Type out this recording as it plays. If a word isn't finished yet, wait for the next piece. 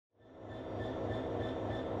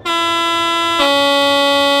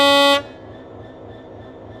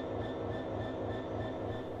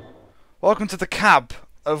Welcome to the cab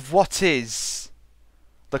of what is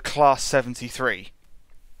the Class 73.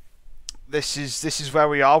 This is where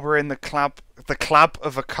we are. We're in the clab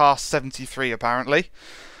of a Class 73 apparently,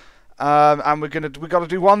 and we got to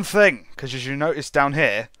do one thing, because as you notice down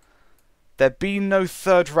here, there be no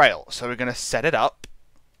third rail, so we're gonna set it up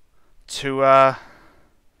to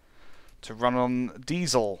run on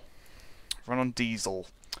diesel.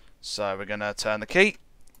 So we're gonna turn the key,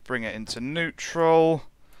 bring it into neutral.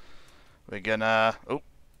 We're gonna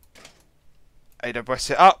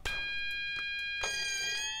AWS it up,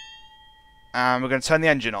 and we're gonna turn the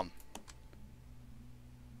engine on.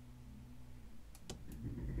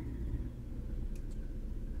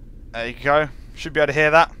 There you go. Should be able to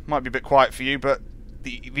hear that. Might be a bit quiet for you, but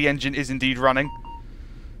the engine is indeed running.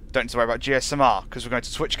 Don't need to worry about GSMR, because we're going to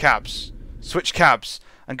switch cabs,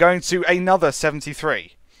 and going to another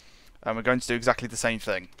 73, and we're going to do exactly the same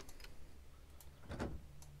thing.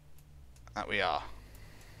 That we are.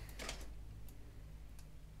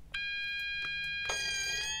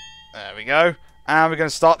 There we go. And we're going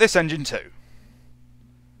to start this engine too.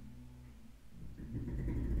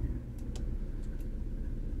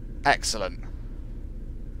 Excellent.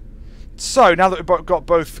 So, now that we've got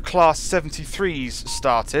both Class 73s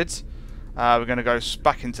started, we're going to go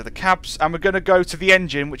back into the cabs, and we're going to go to the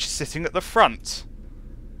engine, which is sitting at the front.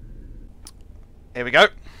 Here we go.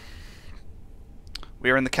 We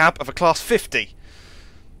are in the cab of a Class 50.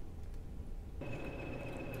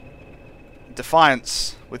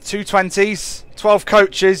 Defiance, with 220s, 12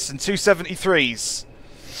 coaches, and 273s.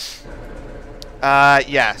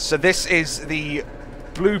 Yeah, so this is the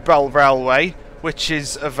Bluebell Railway, which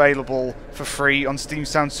is available for free on Steam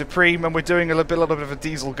Sound Supreme, and we're doing a little bit of a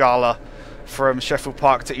diesel gala from Sheffield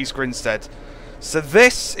Park to East Grinstead. So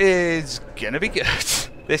this is going to be good.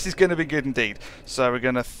 This is going to be good indeed. So we're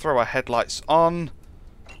going to throw our headlights on,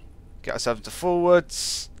 get ourselves into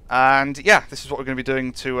forwards, and yeah, this is what we're going to be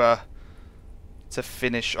doing to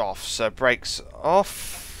finish off. So brakes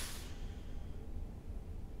off.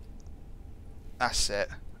 That's it.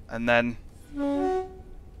 And then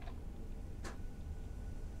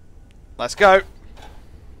let's go.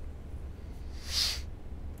 Let's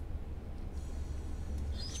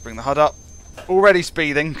bring the HUD up. Already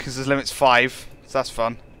speeding because the limit's 5, so that's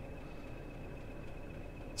fun.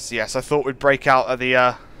 So yes, I thought we'd break out a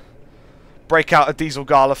diesel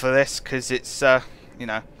gala for this, because it's you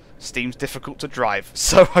know, Steam's difficult to drive,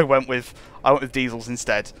 so I went with diesels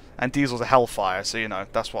instead, and diesels are hellfire, so you know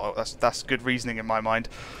that's good reasoning in my mind.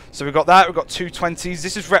 So we've got that. We've got 220s.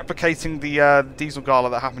 This is replicating the diesel gala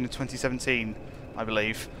that happened in 2017, I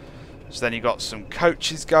believe. So then you got some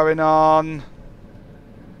coaches going on,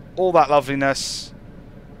 all that loveliness,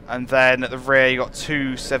 and then at the rear you got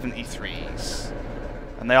 273s,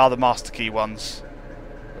 and they are the master key ones,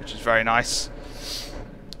 which is very nice.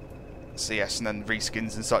 So yes, and then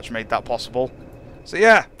reskins and such made that possible. So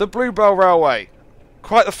yeah, the Bluebell Railway.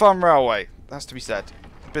 Quite the fun railway, that's to be said.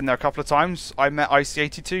 Been there a couple of times. I met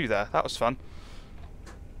IC82 there. That was fun.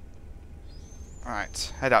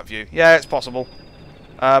 Alright, head-out view. Yeah, it's possible.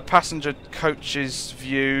 Passenger coaches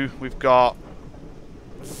view. We've got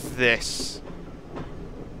this.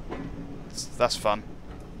 That's fun.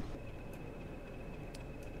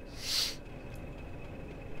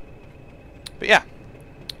 But yeah,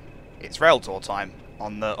 it's rail tour time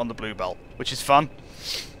on the Bluebell, which is fun.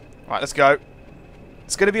 Right, let's go.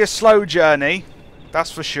 It's going to be a slow journey,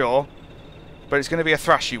 that's for sure, but it's going to be a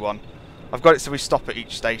thrashy one. I've got it so we stop at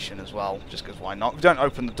each station as well, just because why not? We don't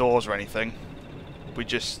open the doors or anything. We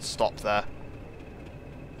just stop there.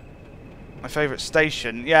 My favourite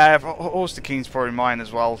station, yeah, Horster King's probably mine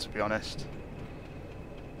as well, to be honest.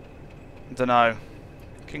 I don't know.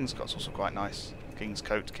 Kingscote's also quite nice.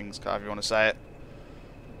 Kingscote, however you want to say it.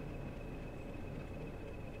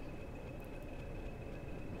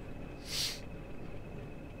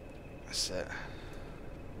 That's it.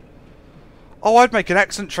 Oh, I'd make an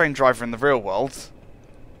excellent train driver in the real world,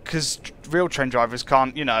 because real train drivers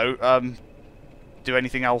can't, you know, do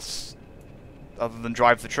anything else other than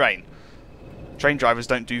drive the train. Train drivers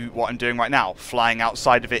don't do what I'm doing right now, flying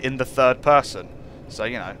outside of it in the third person. So,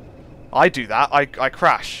 you know, I do that, I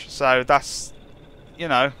crash. So that's, you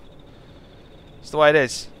know, it's the way it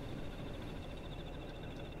is.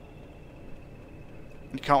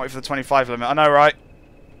 You can't wait for the 25 limit. I know, right?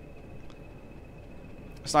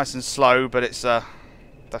 It's nice and slow, but it's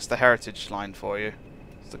that's the heritage line for you.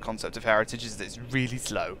 It's the concept of heritage is that it's really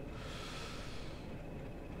slow.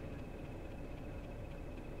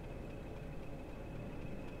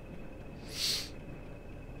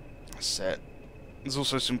 That's it. There's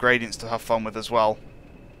also some gradients to have fun with as well.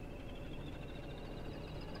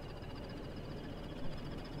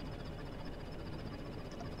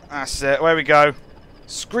 That's it. There we go.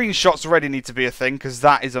 Screenshots already need to be a thing, because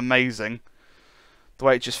that is amazing. The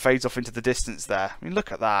way it just fades off into the distance there. I mean,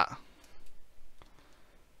 look at that.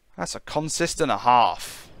 That's a consist and a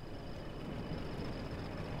half.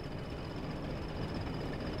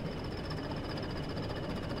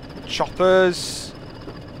 Choppers.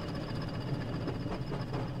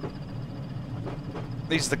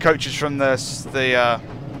 These are the coaches from the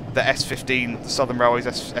S15, the Southern Railways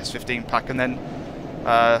S15 pack, and then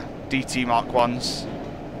DT Mark 1s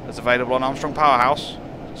that's available on Armstrong Powerhouse.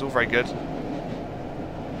 It's all very good.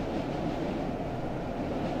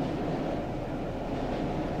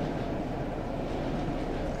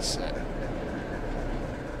 That's it.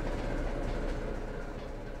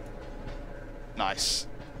 Nice.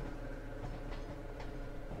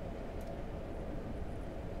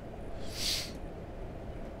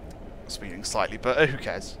 Speeding slightly, but who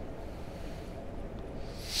cares?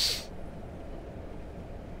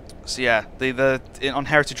 So yeah, on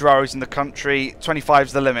Heritage Railways in the country, 25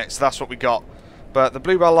 is the limit, so that's what we got. But the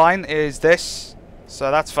Bluebell line is this, so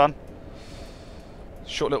that's fun.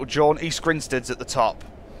 Short little jaunt. East Grinstead's at the top,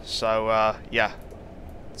 so yeah,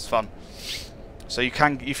 it's fun. So you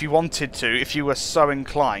can, if you wanted to, if you were so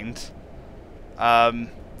inclined,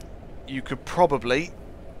 you could probably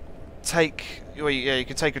take, well, yeah, you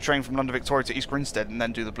could take a train from London Victoria to East Grinstead and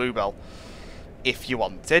then do the Bluebell, if you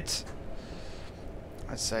wanted.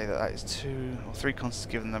 I'd say that is 2 or 3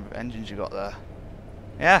 constants given the number of engines you got there.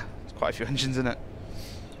 Yeah, there's quite a few engines in it.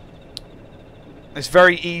 It's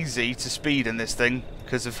very easy to speed in this thing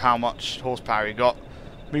because of how much horsepower you got.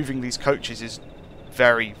 Moving these coaches is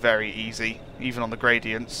very, very easy, even on the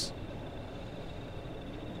gradients.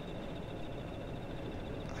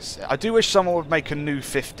 I do wish someone would make a new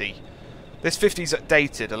 50. This 50's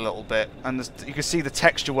dated a little bit, and you can see the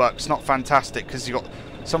texture work's not fantastic because you got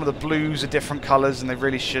some of the blues are different colours and they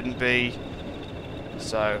really shouldn't be.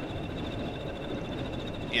 So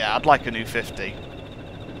yeah, I'd like a new 50.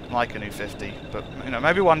 Like a new 50, but you know,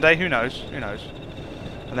 maybe one day. Who knows? Who knows?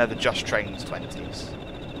 And they're the Just Trains 20s,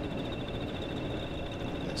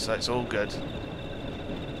 so it's all good.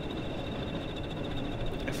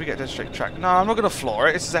 If we get to a straight track, no, I'm not going to floor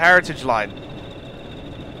it. This is a heritage line.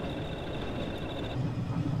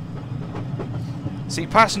 See,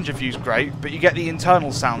 passenger view's great, but you get the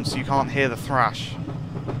internal sound, so you can't hear the thrash.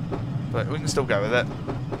 But we can still go with it.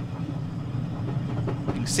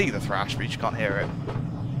 You can see the thrash, but you just can't hear it.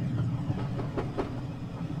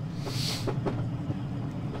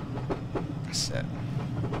 That's it.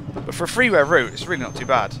 But for a freeway route, it's really not too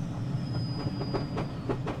bad.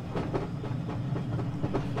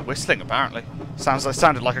 Whistling, apparently.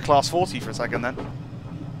 Sounded like a Class 40 for a second then.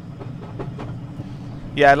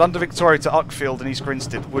 Yeah, London Victoria to Uckfield and East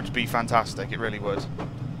Grinstead would be fantastic. It really would.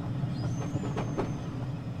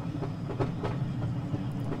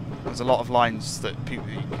 There's a lot of lines that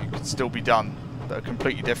could still be done that are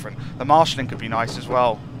completely different. The marshalling could be nice as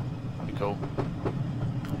well. That'd be cool.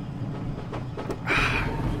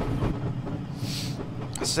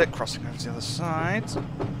 That's it, crossing over to the other side.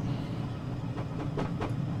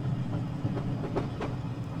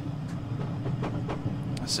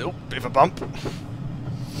 That's it. Oh, bit of a bump.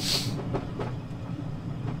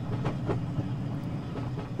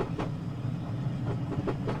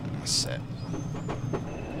 That's it.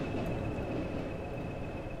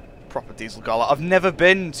 Proper diesel gala. I've never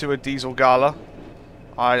been to a diesel gala.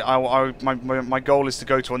 My goal is to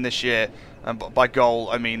go to one this year, and by goal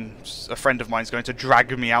I mean a friend of mine is going to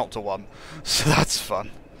drag me out to one, so that's fun.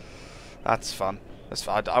 That's fun. That's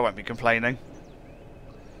fun. I won't be complaining.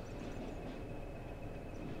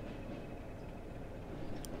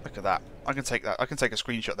 Look at that. I can take that. I can take a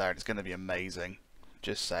screenshot there, and it's going to be amazing.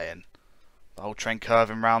 Just saying. The whole train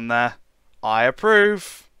curving round there. I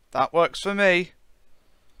approve. That works for me.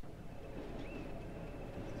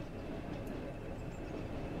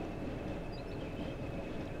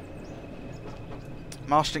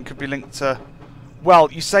 Marshalling could be linked to...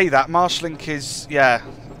 Well, you say that. Marshalling is... Yeah.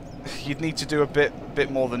 You'd need to do a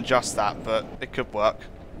bit more than just that, but it could work.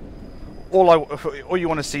 All you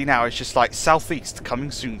want to see now is just like Southeast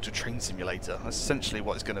coming soon to Train Simulator. That's essentially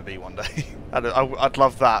what it's going to be one day. I'd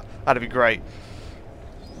love that. That'd be great.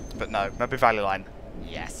 But no, Maybe Valley Line.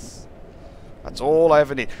 Yes. That's all I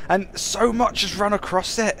ever need. And so much has run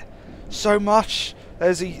across it. So much.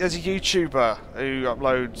 There's a YouTuber who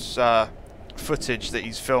uploads footage that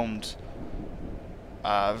he's filmed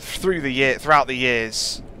throughout the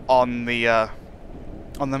years on the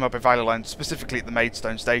Mobile Valley Line, specifically at the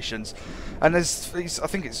Maidstone stations. And I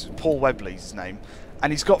think it's Paul Webley's his name,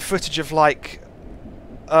 and he's got footage of like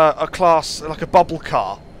a bubble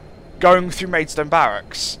car going through Maidstone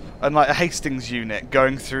Barracks and like a Hastings unit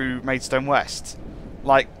going through Maidstone West.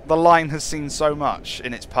 Like, the line has seen so much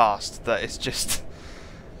in its past that it's just,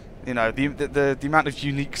 you know, the amount of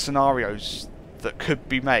unique scenarios that could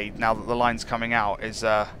be made now that the line's coming out is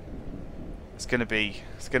it's gonna be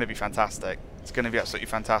fantastic. It's gonna be absolutely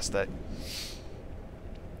fantastic.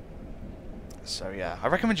 So yeah, I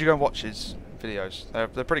recommend you go and watch his videos. They're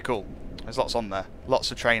pretty cool. There's lots on there, lots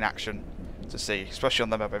of train action to see, especially on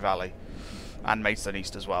the Mebo Valley and Maidstone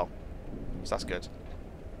East as well. So that's good.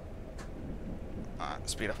 Alright,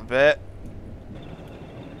 speed up a bit.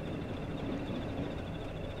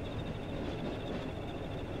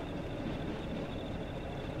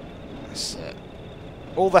 That's it.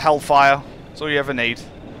 All the hellfire. That's all you ever need.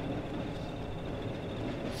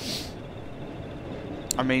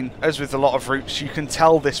 I mean, as with a lot of routes, you can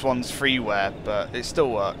tell this one's freeware, but it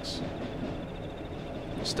still works.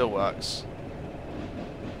 It still works.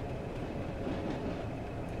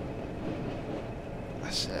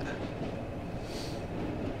 That's it.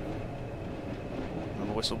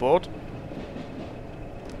 Another whistle board.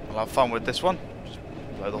 I'll have fun with this one. Just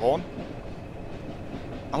blow the horn.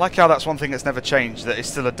 I like how that's one thing that's never changed, that it's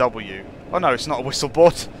still a W. Oh no, it's not a whistle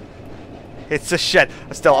board. It's a shed.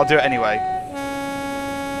 Still, I'll do it anyway.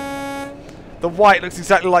 The white looks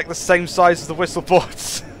exactly like the same size as the whistle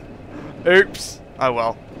boards. Oops. Oh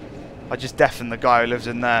well. I just deafened the guy who lives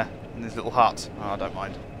in there, in his little hut. Oh, I don't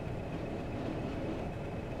mind.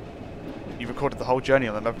 You recorded the whole journey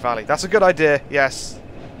on the Mebo Valley. That's a good idea. Yes.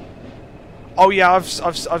 Oh yeah,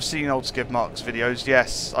 I've seen old Skip Mark's videos.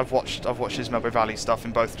 Yes, I've watched his Mebo Valley stuff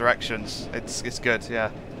in both directions. It's good.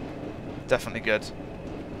 Yeah, definitely good.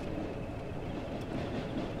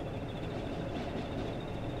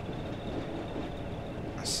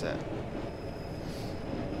 That's it.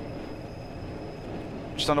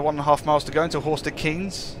 Just under 1.5 miles to go until Horsted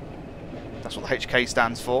Keynes. That's what the HK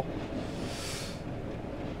stands for.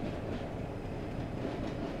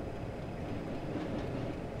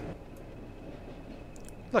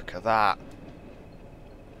 Look at that.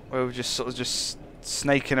 We were just sort of just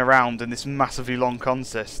snaking around in this massively long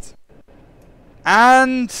consist.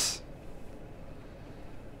 And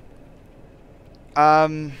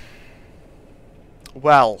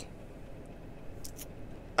well,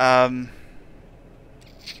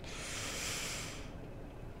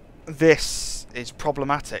 this is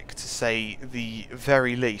problematic to say the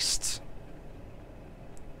very least.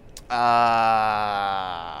 No.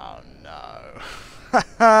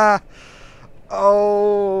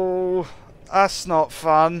 Oh, that's not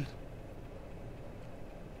fun.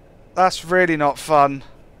 That's really not fun.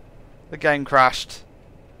 The game crashed.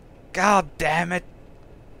 God damn it.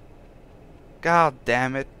 God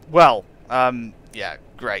damn it. Well, yeah,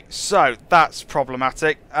 great. So, that's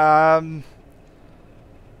problematic. Darn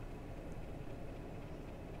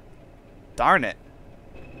it.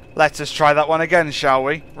 Let us try that one again, shall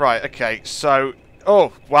we? Right, okay, so...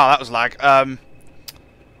 Oh, wow, that was lag.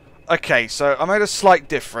 Okay, so I made a slight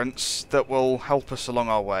difference that will help us along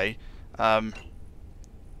our way.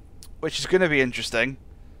 Which is going to be interesting.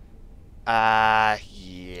 Yeah.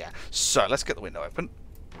 So, let's get the window open.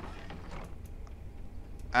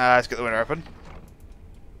 Let's get the window open.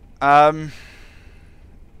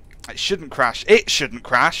 It shouldn't crash. It shouldn't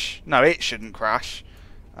crash. No, it shouldn't crash.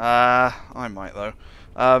 I might, though.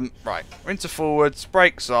 Right, we're into forwards,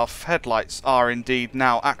 brakes off, headlights are indeed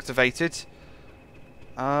now activated.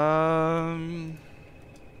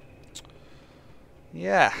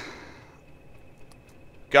 Yeah.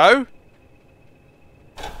 Go.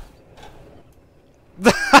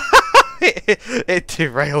 It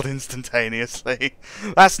derailed instantaneously.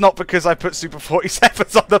 That's not because I put Super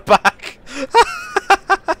 47s on the back.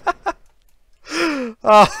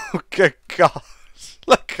 Oh, good God.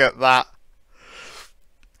 Look at that.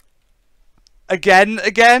 Again?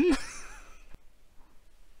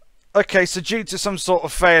 Okay, so due to some sort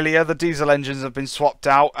of failure, the diesel engines have been swapped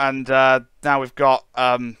out, and now we've got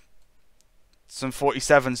some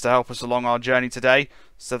 47s to help us along our journey today.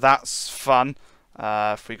 So that's fun.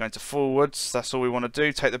 If we go into forwards, that's all we want to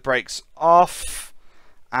do. Take the brakes off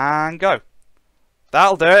and go.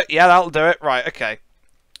 That'll do it. Yeah, that'll do it. Right, okay.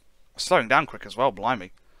 Slowing down quick as well,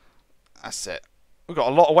 blimey. That's it. We've got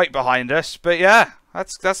a lot of weight behind us, but yeah,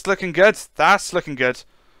 that's looking good. That's looking good.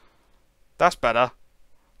 That's better.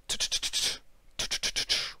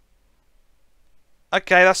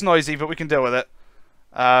 Okay, that's noisy, but we can deal with it.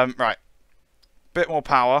 Right. Bit more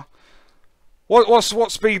power.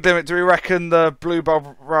 What speed limit do we reckon the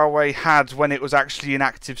Bluebell Railway had when it was actually in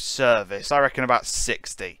active service? I reckon about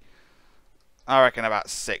 60. I reckon about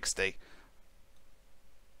 60.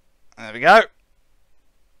 There we go.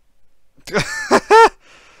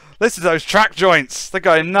 Listen to those track joints. They're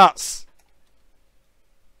going nuts.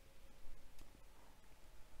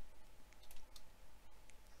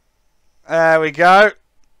 There we go.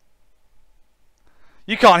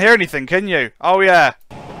 You can't hear anything, can you? Oh, yeah.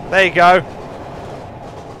 There you go.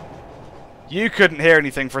 You couldn't hear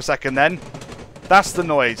anything for a second then. That's the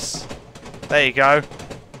noise. There you go.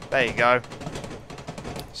 There you go.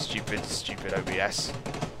 Stupid, stupid OBS.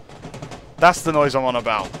 That's the noise I'm on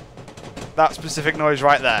about. That specific noise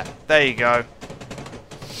right there. There you go.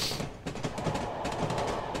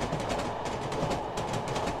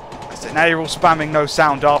 That's it. Now you're all spamming no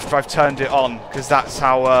sound after I've turned it on, because that's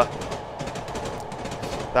how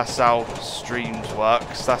streams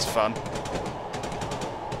works. That's fun.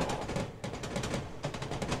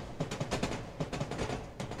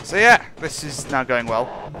 So yeah, this is now going well.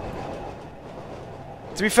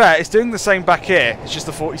 To be fair, it's doing the same back here. It's just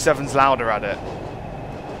the 47's louder at it.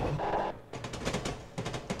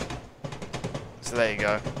 So there you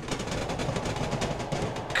go.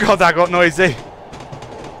 God, that got noisy.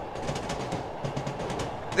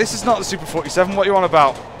 This is not the Super 47. What are you on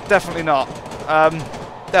about? Definitely not.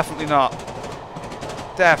 Definitely not.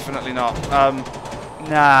 Definitely not.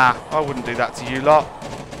 Nah, I wouldn't do that to you lot.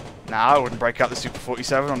 Nah, I wouldn't break out the Super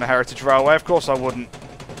 47 on the Heritage Railway. Of course I wouldn't.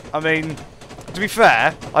 I mean, to be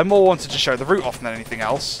fair, I more wanted to show the route off than anything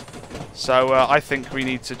else. So I think we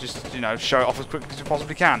need to just, you know, show it off as quickly as we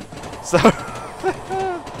possibly can. So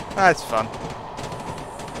that's fun.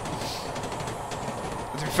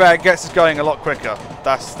 To be fair, it gets us going a lot quicker.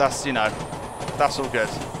 That's you know, that's all good.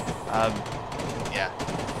 Yeah.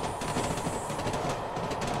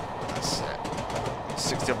 That's it.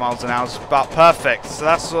 60 miles an hour is about perfect. So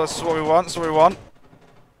that's what we want. That's what we want.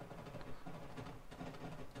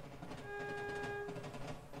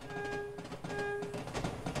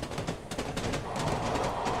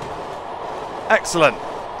 Excellent.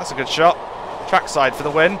 That's a good shot. Trackside for the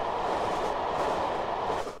win.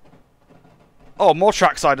 Oh, more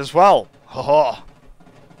trackside as well. Oh.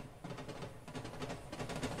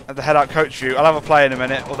 At the head-out coach view. I'll have a play in a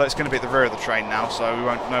minute, although it's going to be at the rear of the train now, so we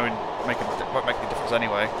won't know. Won't make any difference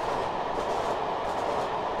anyway.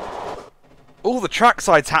 All the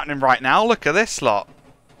trackside's happening right now. Look at this lot.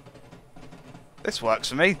 This works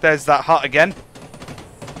for me. There's that hut again.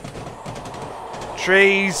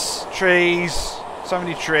 Trees, trees, so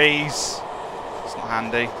many trees. It's not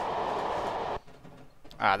handy.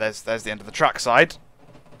 Ah, there's the end of the trackside.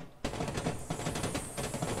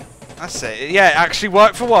 That's it. Yeah, it actually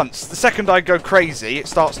worked for once. The second I go crazy, it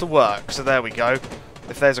starts to work. So there we go.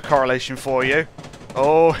 If there's a correlation for you.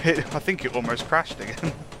 Oh, I think it almost crashed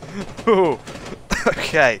again. Ooh.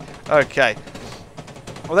 Okay, okay.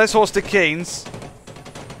 Well, there's Horsted Keynes.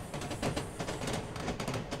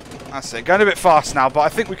 That's it. Going a bit fast now, but I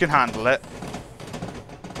think we can handle it.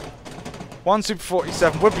 One Super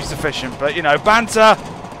 47 would be sufficient, but, you know, banter.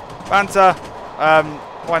 Banter.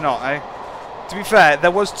 Why not, eh? To be fair,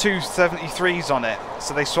 there was two 73s on it,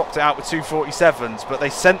 so they swapped it out with two 47s, but they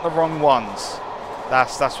sent the wrong ones.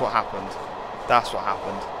 That's what happened. That's what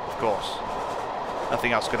happened, of course.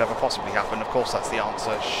 Nothing else could ever possibly happen. Of course, that's the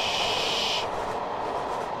answer. Shh.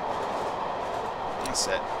 That's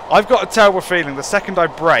it. I've got a terrible feeling the second I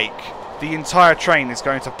brake, the entire train is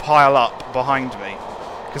going to pile up behind me.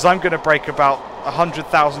 Because I'm going to brake about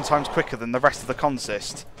 100,000 times quicker than the rest of the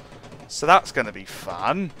consist. So that's going to be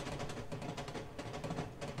fun.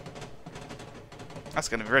 That's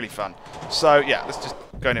going to be really fun. So, yeah, let's just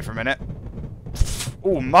go in here for a minute.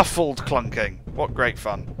 Ooh, muffled clunking. What great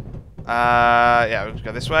fun. Yeah, we'll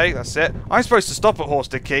go this way. That's it. I'm supposed to stop at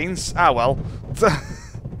Horsted Keynes. Ah, well.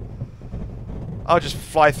 I'll just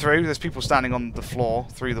fly through. There's people standing on the floor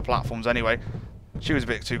through the platforms anyway. She was a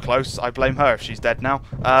bit too close. I blame her if she's dead now.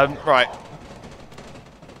 Right.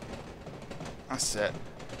 That's it.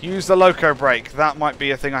 Use the loco brake. That might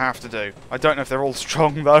be a thing I have to do. I don't know if they're all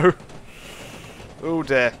strong, though. Oh,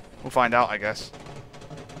 dear. We'll find out, I guess.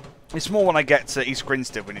 It's more when I get to East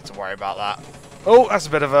Grinstead we need to worry about that. Oh, that's a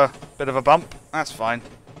bit of a bump. That's fine.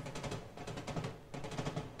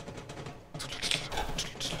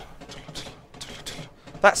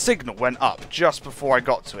 That signal went up just before I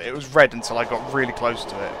got to it. It was red until I got really close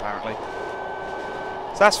to it, apparently.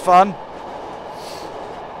 So that's fun.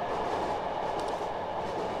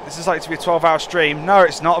 This is likely to be a 12-hour stream. No,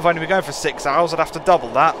 it's not. I've only been going for 6 hours. I'd have to double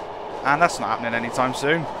that. And that's not happening anytime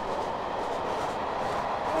soon.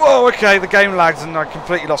 Whoa, okay, the game lagged and I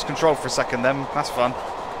completely lost control for a second then. That's fun.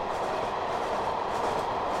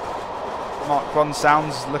 Mark 1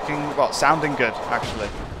 sounds looking, well, sounding good, actually.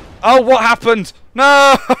 Oh, what happened?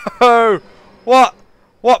 No!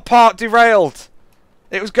 What part derailed?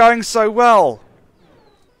 It was going so well.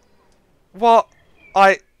 What?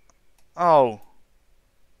 Oh.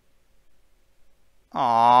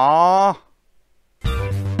 Aww.